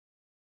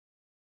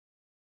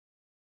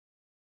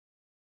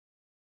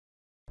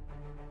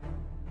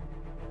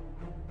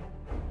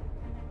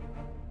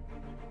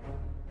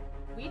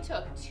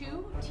took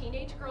two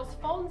teenage girls'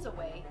 phones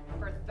away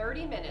for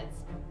 30 minutes,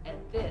 and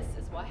this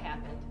is what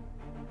happened.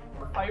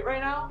 Fight right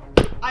now?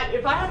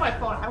 If I had my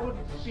phone, I would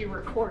be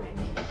recording.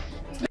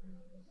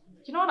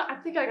 You know what? I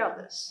think I got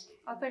this.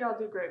 I think I'll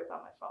do great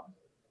without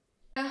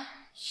my phone.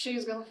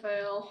 She's gonna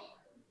fail.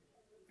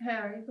 Hey,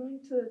 are you going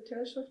to the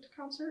Taylor Swift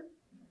concert?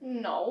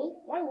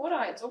 No, why would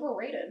I? It's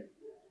overrated.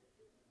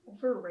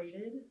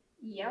 Overrated?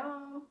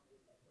 Yeah.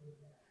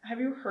 Have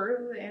you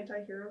heard of the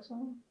Anti-Hero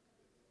song?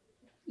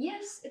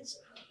 Yes, it's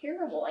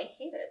terrible. I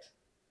hate it.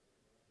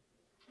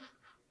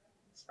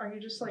 Are you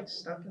just like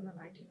stuck in the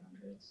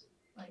 1900s?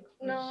 Like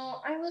No,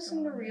 I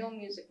listen to real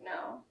music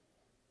now.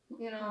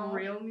 You know,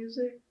 real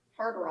music?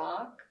 hard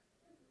rock.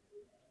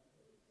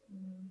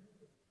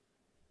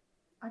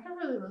 I can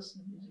really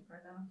listen to music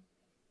right now.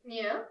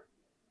 Yeah.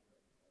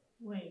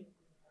 Wait.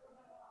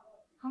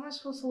 How am I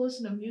supposed to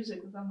listen to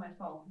music without my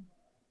phone?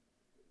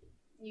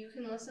 You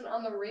can listen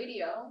on the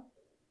radio,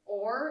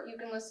 or you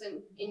can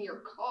listen in your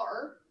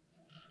car,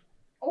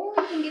 or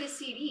you can get a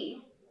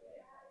CD,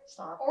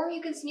 Stop. or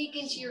you can sneak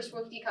into your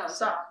Swiftie concert.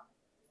 Stop.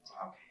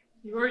 Okay.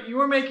 You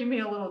were making me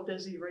a little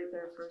dizzy right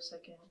there for a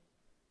second.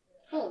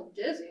 Oh,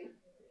 dizzy.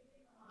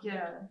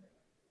 Yeah.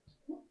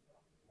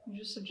 You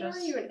just suggest.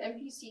 Are you an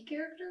NPC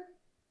character?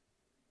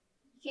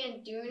 You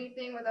can't do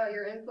anything without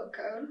your input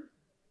code.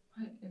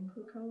 What,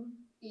 input code?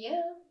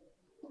 Yeah.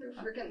 You're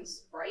freaking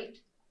Sprite.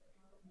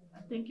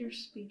 I think you're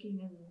speaking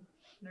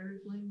in nerd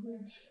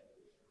language.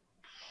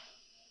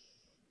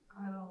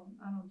 I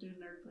don't do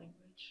nerd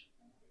language.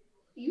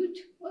 You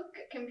took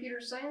computer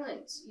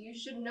science. You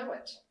should know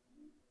it.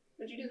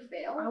 Did you do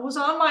fail? I was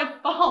on my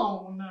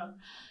phone.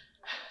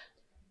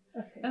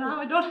 Okay. And now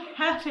I don't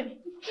have it.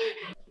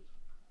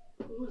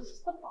 Ooh, is this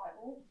the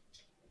Bible?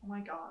 Oh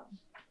my god.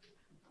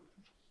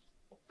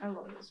 I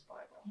love this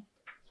Bible.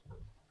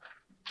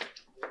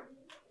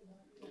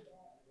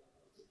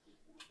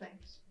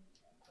 Thanks.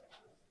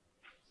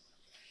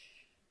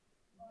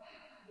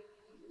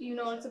 Do you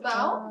know what it's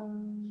about?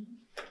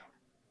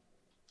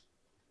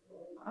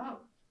 Oh,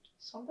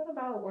 something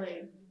about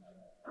like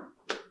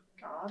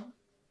God,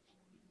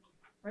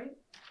 right?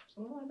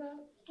 Something like that.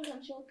 Why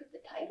don't you look at the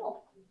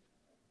title?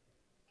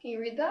 Can you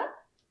read that?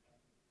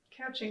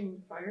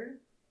 Catching fire.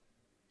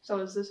 So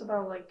is this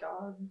about like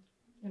God?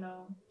 You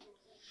know?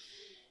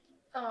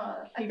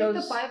 I He think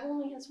goes- the Bible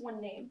only has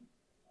one name.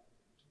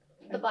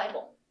 The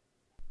Bible.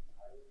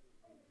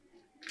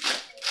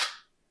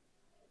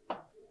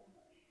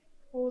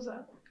 What was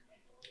that?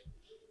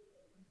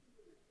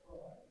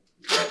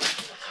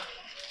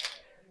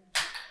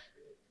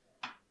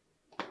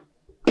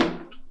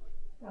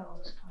 That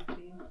was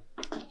comfy.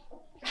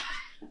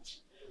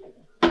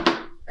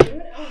 Are you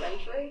in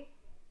elementary?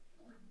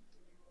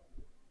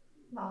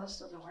 No, this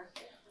doesn't work.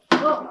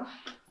 Well,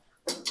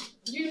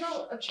 you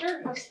know, a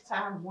chair has to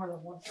have more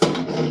than one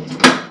purpose,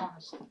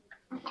 honestly.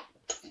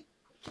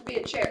 Be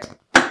a chair.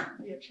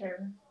 Be a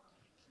chair.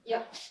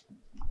 Yep.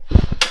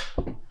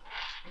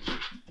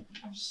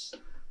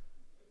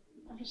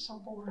 I'm just so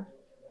bored.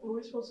 What are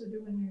we supposed to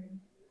do in here?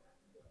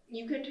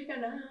 You can take a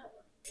nap.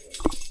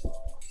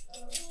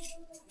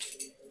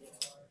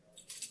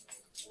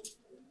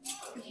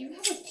 If you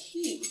have a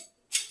key,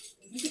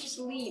 you could just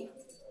leave.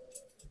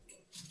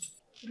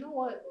 You know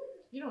what?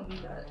 You don't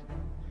need that.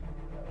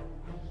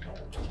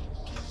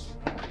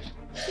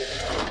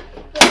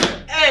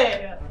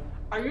 Hey!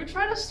 Are you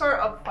trying to start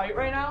a fight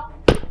right now?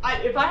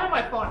 If I had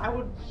my phone, I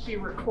would be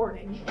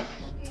recording.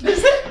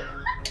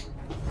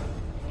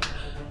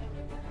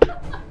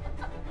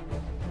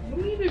 You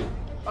need to.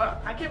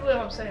 I can't believe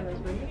I'm saying this,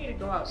 but you need to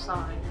go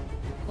outside.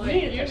 Like,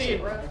 you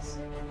need grass.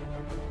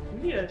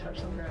 You need to touch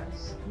some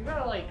grass. You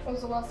gotta like. When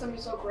was the last time you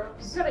saw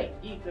grass? You gotta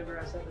eat the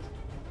grass at this.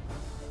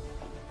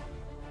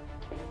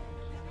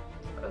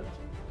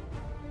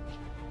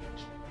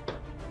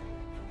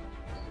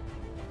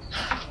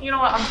 You know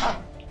what?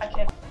 I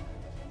can't.